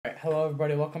Hello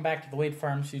everybody, welcome back to the Wade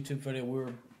Farms YouTube video.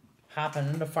 We're hopping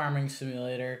into Farming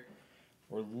Simulator.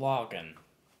 We're logging.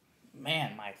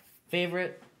 Man, my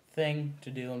favorite thing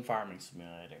to do in Farming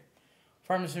Simulator.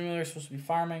 Farming Simulator is supposed to be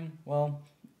farming, well,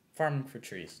 farming for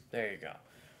trees. There you go.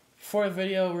 Before the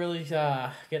video really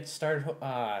gets started,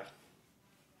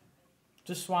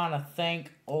 just want to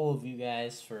thank all of you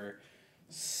guys for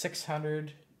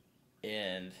 600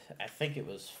 and I think it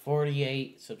was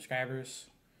 48 subscribers.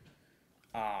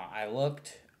 I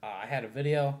looked, I had a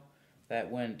video that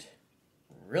went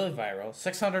really viral,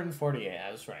 648,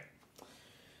 I was right.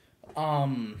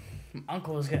 My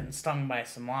uncle was getting stung by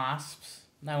some wasps,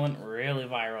 and that went really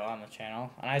viral on the channel,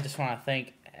 and I just want to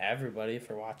thank everybody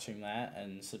for watching that,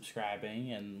 and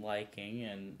subscribing, and liking,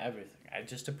 and everything. I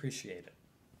just appreciate it.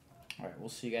 Alright, we'll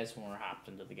see you guys when we're hopped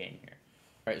into the game here.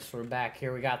 Alright, so we're back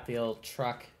here, we got the old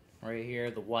truck right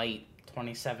here, the white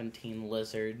 2017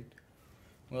 Lizard.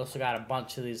 We also got a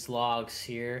bunch of these logs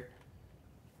here.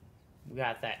 We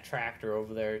got that tractor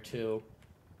over there too.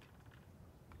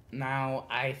 Now,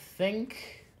 I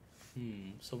think...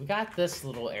 so we got this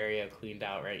little area cleaned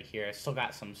out right here. I still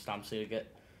got some stumps, so you get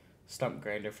stump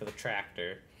grinder for the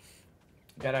tractor.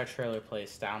 We got our trailer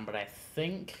placed down, but I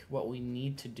think what we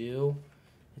need to do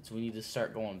is we need to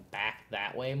start going back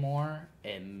that way more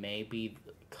and maybe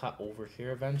cut over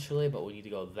here eventually, but we need to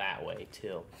go that way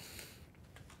too.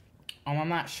 I'm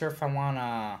not sure if I want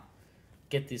to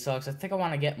get these logs. I think I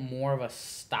want to get more of a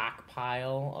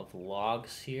stockpile of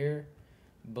logs here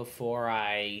before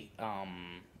I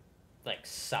like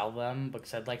sell them,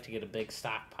 because I'd like to get a big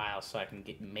stockpile so I can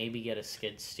maybe get a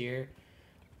skid steer.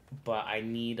 But I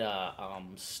need a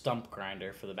stump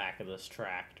grinder for the back of this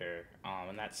tractor,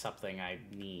 and that's something I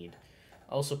need.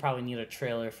 I also probably need a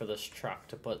trailer for this truck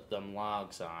to put them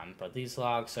logs on, but these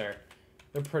logs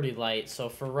they're pretty light, so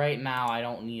for right now I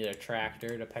don't need a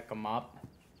tractor to pick them up.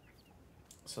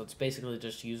 So it's basically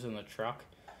just using the truck.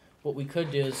 What we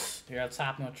could do is, here let's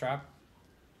hop in the truck,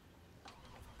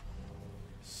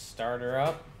 start her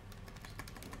up,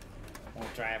 we'll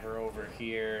drive her over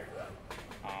here.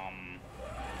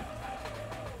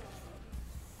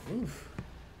 Oof.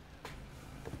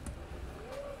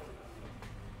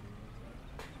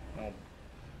 We'll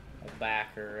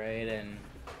back her right in.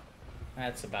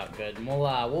 That's about good. And we'll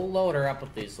load her up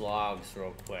with these logs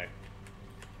real quick.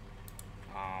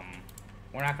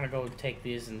 We're not gonna go take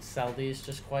these and sell these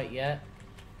just quite yet.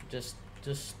 Just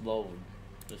loading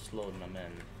them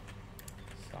in.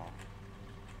 So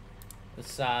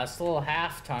this little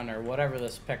half ton or whatever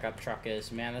this pickup truck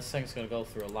is, man, this thing's gonna go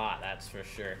through a lot. That's for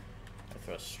sure. I'll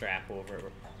throw a strap over it.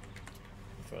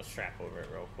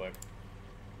 Real quick.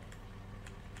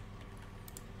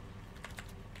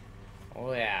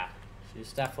 Oh yeah.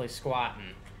 She's definitely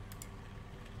squatting.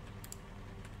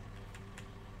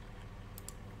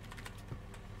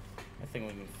 I think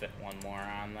we can fit one more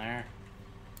on there.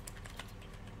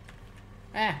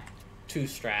 2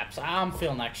 straps. I'm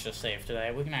feeling extra safe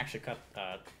today. We can actually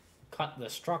cut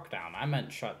this truck down. I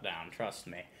meant shut down, trust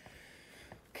me.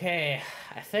 Okay,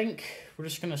 I think we're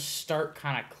just gonna start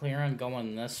kind of clearing,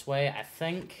 going this way. I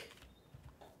think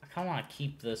I kind of want to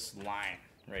keep this line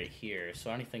right here, so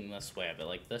anything this way of it,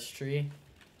 like this tree,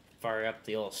 fire up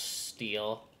the old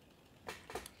steel.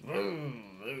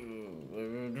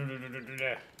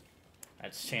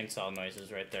 That's chainsaw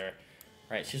noises right there.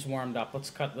 Right, she's warmed up. Let's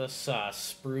cut this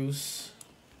spruce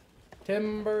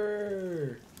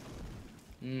timber.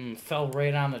 Fell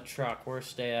right on the truck.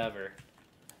 Worst day ever.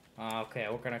 Okay,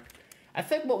 we're gonna... I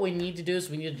think what we need to do is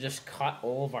we need to just cut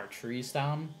all of our trees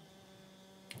down.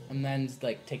 And then,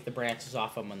 like, take the branches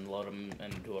off them and load them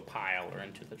into a pile or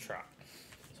into the truck.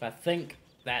 So I think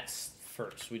that's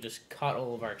first. We just cut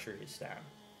all of our trees down.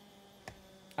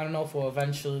 I don't know if we'll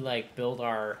eventually, like, build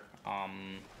our,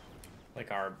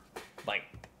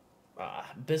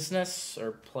 business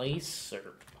or place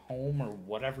or home or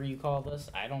whatever you call this.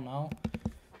 I don't know.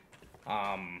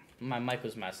 My mic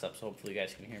was messed up, so hopefully you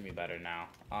guys can hear me better now.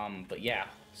 But yeah,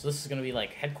 so this is gonna be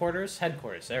like headquarters.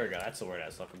 There we go. That's the word I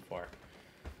was looking for.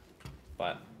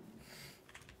 But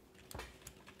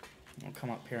I'll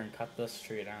come up here and cut this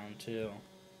tree down too.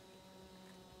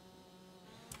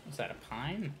 Is that a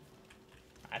pine?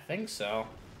 I think so.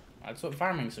 That's what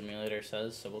Farming Simulator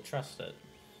says, so we'll trust it.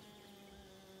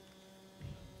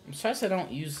 I'm surprised I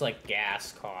don't use like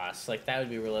gas costs. Like that would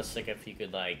be realistic if you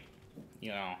could like, you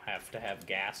know, have to have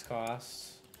gas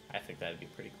costs. I think that'd be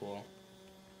pretty cool.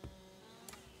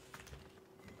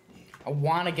 I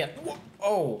want to get...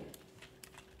 Oh!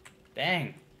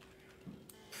 Dang.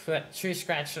 That tree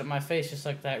scratched up my face just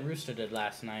like that rooster did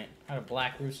last night. I had a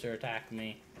black rooster attack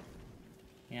me.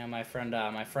 Yeah, my friend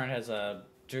has a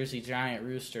Jersey Giant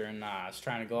rooster and I was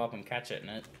trying to go up and catch it,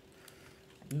 and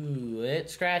it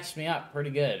scratched me up pretty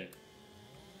good.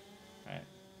 Right.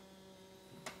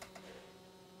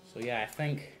 So yeah, I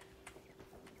think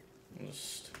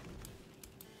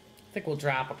we'll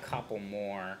drop a couple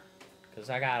more, because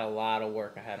I got a lot of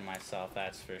work ahead of myself,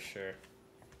 that's for sure.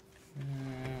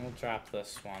 We'll drop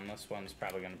this one. This one's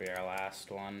probably going to be our last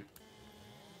one.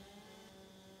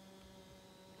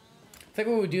 I think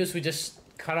what we do is we just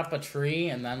cut up a tree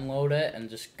and then load it and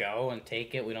just go and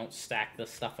take it. We don't stack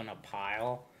this stuff in a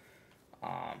pile.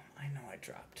 I know I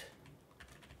dropped.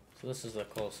 So this is the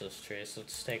closest tree, so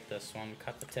let's take this one,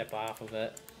 cut the tip off of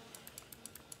it.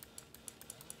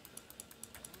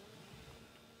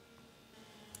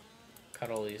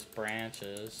 Cut all these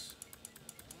branches.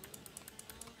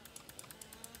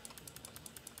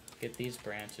 Get these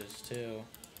branches too.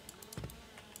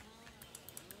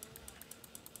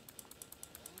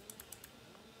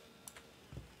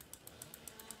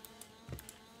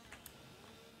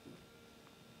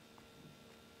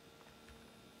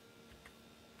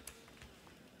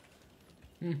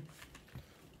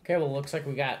 Okay, well, looks like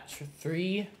we got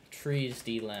 3 trees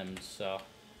delimbed, so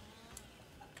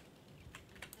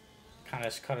kind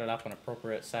of just cut it up in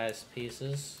appropriate sized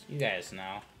pieces. You guys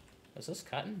know. Is this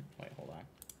cutting? Wait, hold on.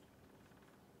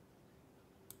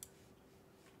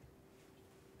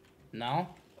 No?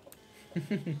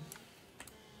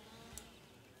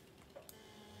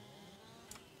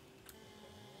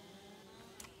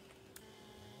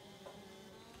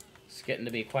 It's getting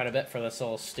to be quite a bit for this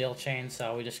old steel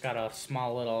chainsaw. We just got a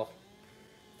small little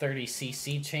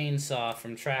 30cc chainsaw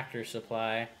from Tractor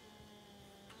Supply.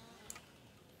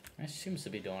 It seems to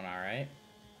be doing alright.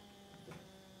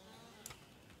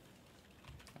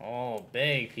 Oh,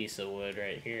 big piece of wood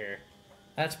right here.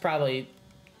 That's probably...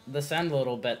 This end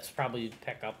little bit's probably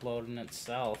pick-up loading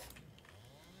itself.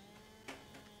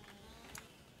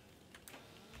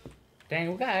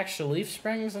 Dang, we got extra leaf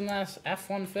springs in this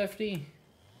F-150.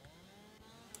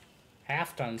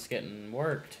 Half ton's getting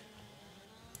worked.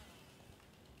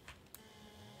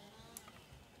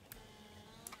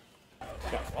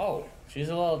 Oh, she's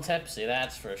a little tipsy,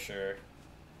 that's for sure.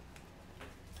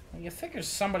 You figure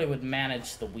somebody would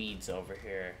manage the weeds over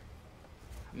here.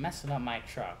 Messing up my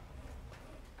truck.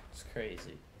 It's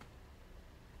crazy.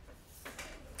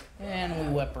 And we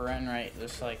whip her in right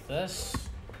just like this.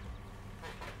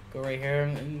 Go right here,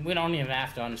 and we don't even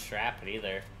have to unstrap it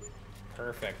either.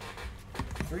 Perfect.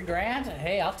 $3 grand?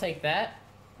 Hey, I'll take that.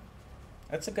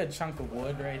 That's a good chunk of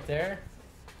wood right there.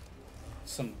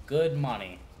 Some good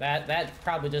money. That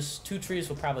probably just 2 trees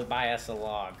will probably buy us a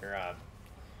log or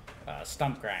a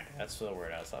stump grinder. That's the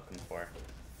word I was looking for.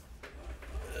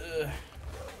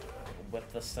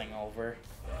 Whip this thing over.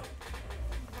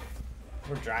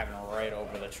 We're driving right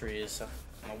over the trees on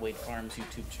the Wade Farms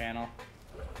YouTube channel.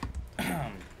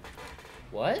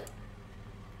 What?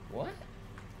 What?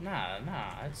 Nah,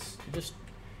 it's just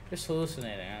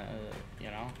hallucinating.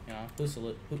 You know,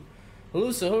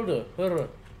 hallucinating.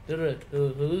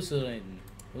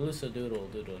 All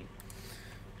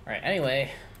right.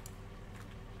 Anyway,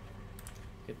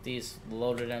 get these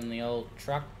loaded in the old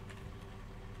truck.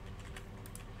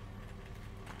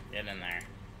 Get in there.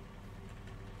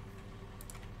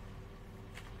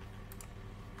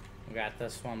 We got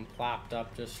this one plopped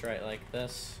up just right like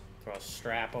this. Throw a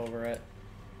strap over it.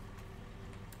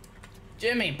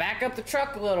 Jimmy, back up the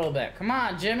truck a little bit. Come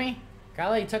on, Jimmy.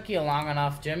 Golly, it took you long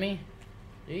enough, Jimmy.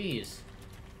 Jeez.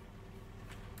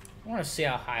 I want to see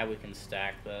how high we can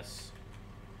stack this.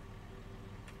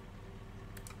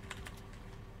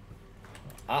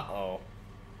 Uh-oh.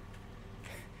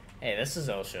 Hey, this is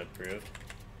OSHA approved.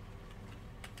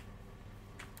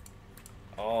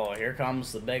 Oh, here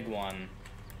comes the big one.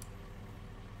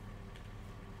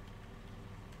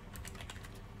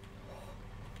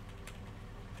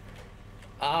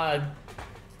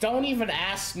 Don't even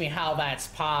ask me how that's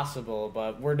possible,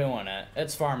 but we're doing it.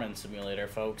 It's Farming Simulator,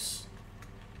 folks.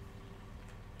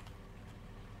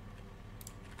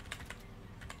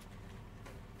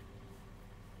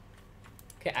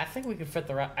 Okay, I think we can fit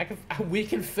we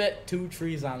can fit 2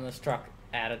 trees on this truck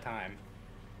at a time.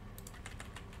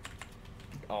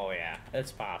 Oh yeah,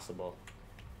 it's possible.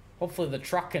 Hopefully the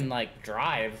truck can like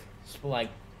drive. It's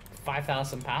like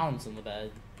 5,000 pounds in the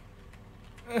bed.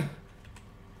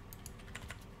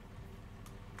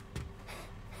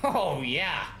 Oh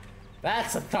yeah,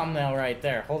 that's a thumbnail right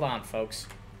there. Hold on, folks.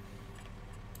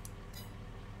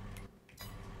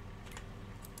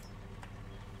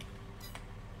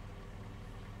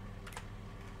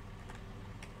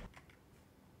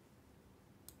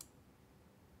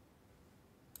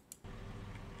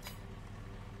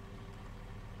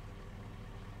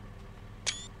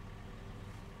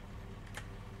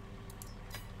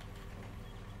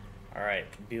 Alright,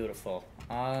 beautiful.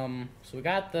 So we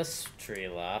got this tree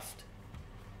left.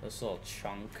 This little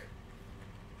chunk.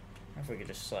 I wonder if we could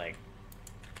just like...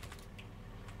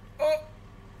 Oh!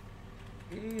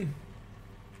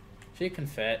 She can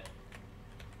fit.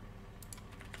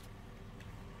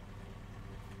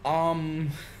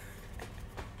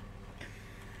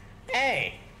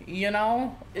 Hey, you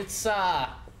know, it's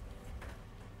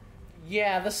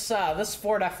yeah, this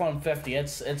Ford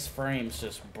F-150, its frame's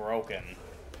just broken.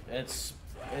 It's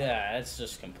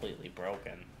just completely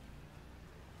broken.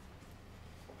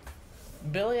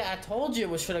 Billy, I told you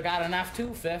we should have got an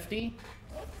F-250.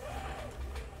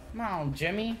 Come on,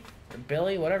 Jimmy or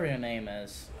Billy, whatever your name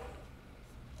is.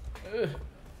 Ugh.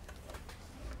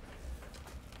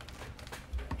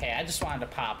 Hey, I just wanted to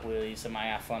pop wheelies in my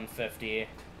F-150.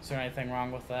 Is there anything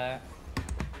wrong with that?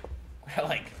 I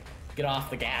like get off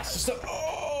the gas. Just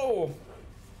oh.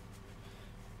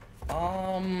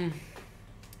 Come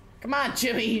on,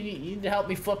 Jimmy. You need to help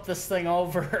me flip this thing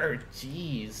over.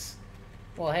 Jeez.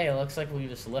 Well, hey, it looks like we can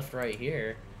just lift right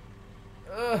here.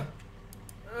 Oh,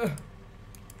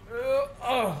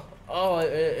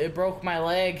 it broke my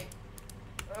leg.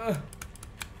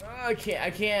 I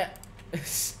can't.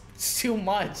 It's too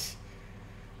much.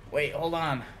 Wait, hold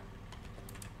on.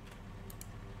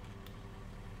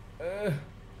 Okay,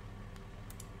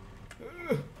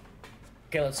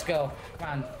 let's go. Come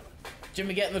on.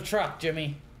 Jimmy, get in the truck,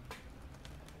 Jimmy.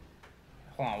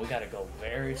 Hold on, we gotta go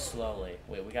very slowly.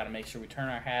 Wait, we gotta make sure we turn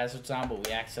our hazards on, but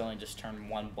we accidentally just turned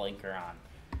one blinker on.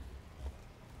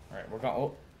 Alright, we're going.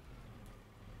 Oh.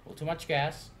 A little too much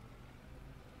gas.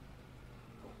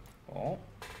 Oh.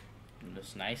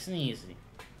 Just nice and easy.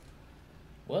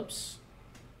 Whoops.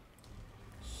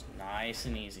 Just nice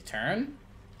and easy. Turn.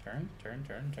 Turn.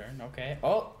 Okay.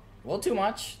 Oh, a little too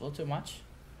much. A little too much.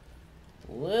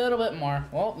 A little bit more.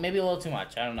 Well, maybe a little too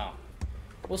much. I don't know.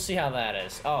 We'll see how that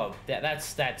is. Oh,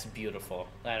 that's beautiful.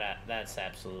 That's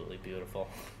absolutely beautiful.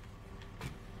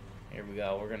 Here we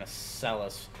go. We're gonna sell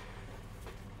this.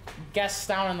 Guess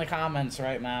down in the comments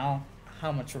right now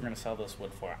how much we're gonna sell this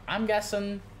wood for. I'm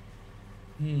guessing.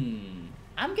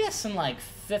 I'm guessing like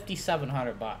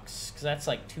 $5,700 because that's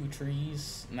like 2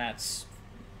 trees, and that's.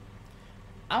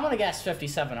 I'm gonna guess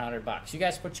 $5,700. You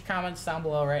guys put your comments down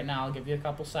below right now. I'll give you a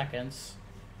couple seconds.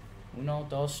 Uno,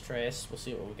 dos, tres. We'll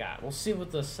see what we got. We'll see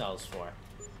what this sells for.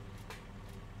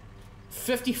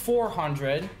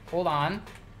 5,400. Hold on.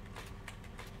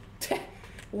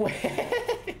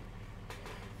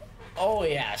 Oh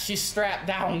yeah, she's strapped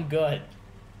down good.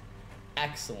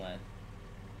 Excellent.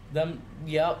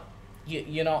 Yep.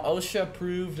 You know, OSHA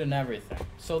approved and everything.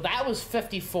 So that was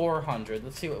 5,400.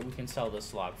 Let's see what we can sell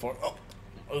this log for. Oh,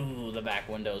 ooh, the back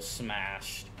window's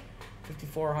smashed.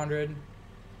 5,400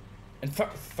 and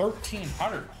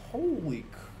 1,300. Holy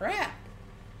crap!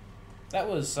 That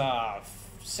was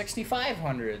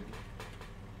 6,500.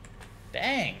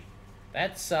 Dang.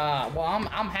 That's well,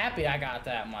 I'm happy I got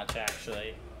that much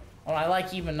actually. Well, I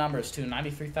like even numbers too.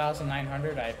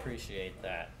 93,900. I appreciate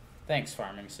that. Thanks,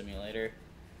 Farming Simulator.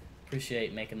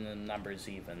 Appreciate making the numbers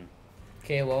even.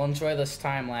 Okay, well, enjoy this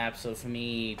time lapse of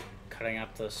me cutting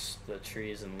up the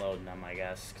trees and loading them, I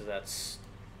guess, because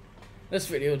this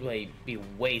video would be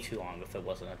way too long if it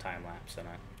wasn't a time lapse in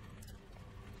it.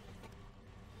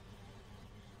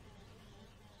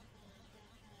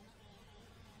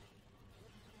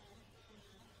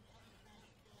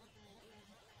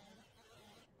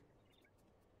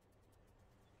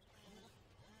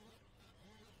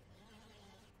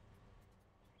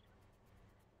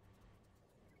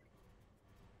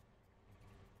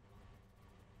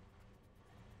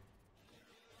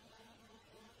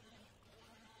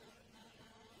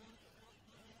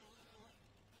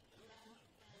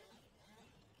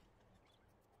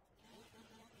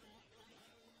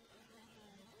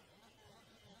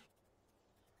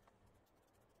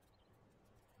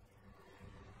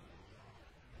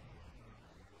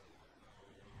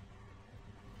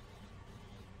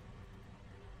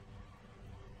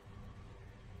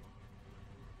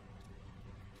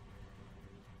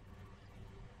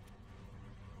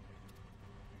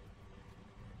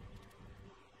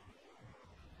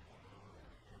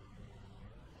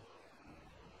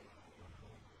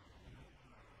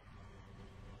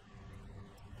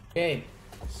 Okay,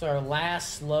 so our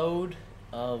last load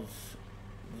of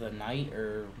the night,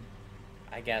 or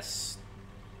I guess,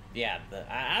 yeah,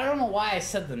 I don't know why I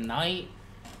said the night,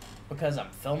 because I'm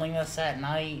filming this at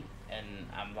night, and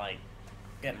I'm like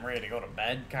getting ready to go to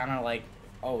bed, kind of like,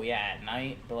 oh yeah, at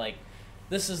night, but like,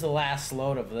 this is the last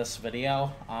load of this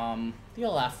video. The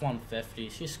old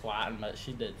F-150, she's squatting, but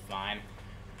she did fine.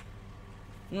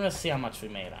 I'm gonna see how much we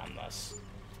made on this.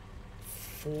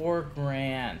 4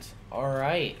 grand.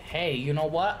 Alright. Hey, you know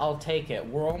what? I'll take it.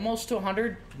 We're almost to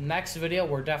 100. Next video,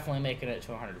 we're definitely making it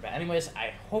to 100. But anyways,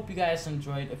 I hope you guys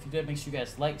enjoyed. If you did, make sure you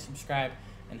guys like, subscribe,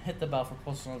 and hit the bell for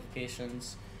post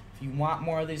notifications. If you want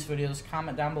more of these videos,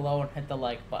 comment down below and hit the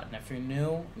like button. If you're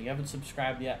new and you haven't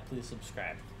subscribed yet, please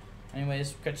subscribe.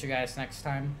 Anyways, catch you guys next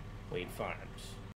time. Wade Farms.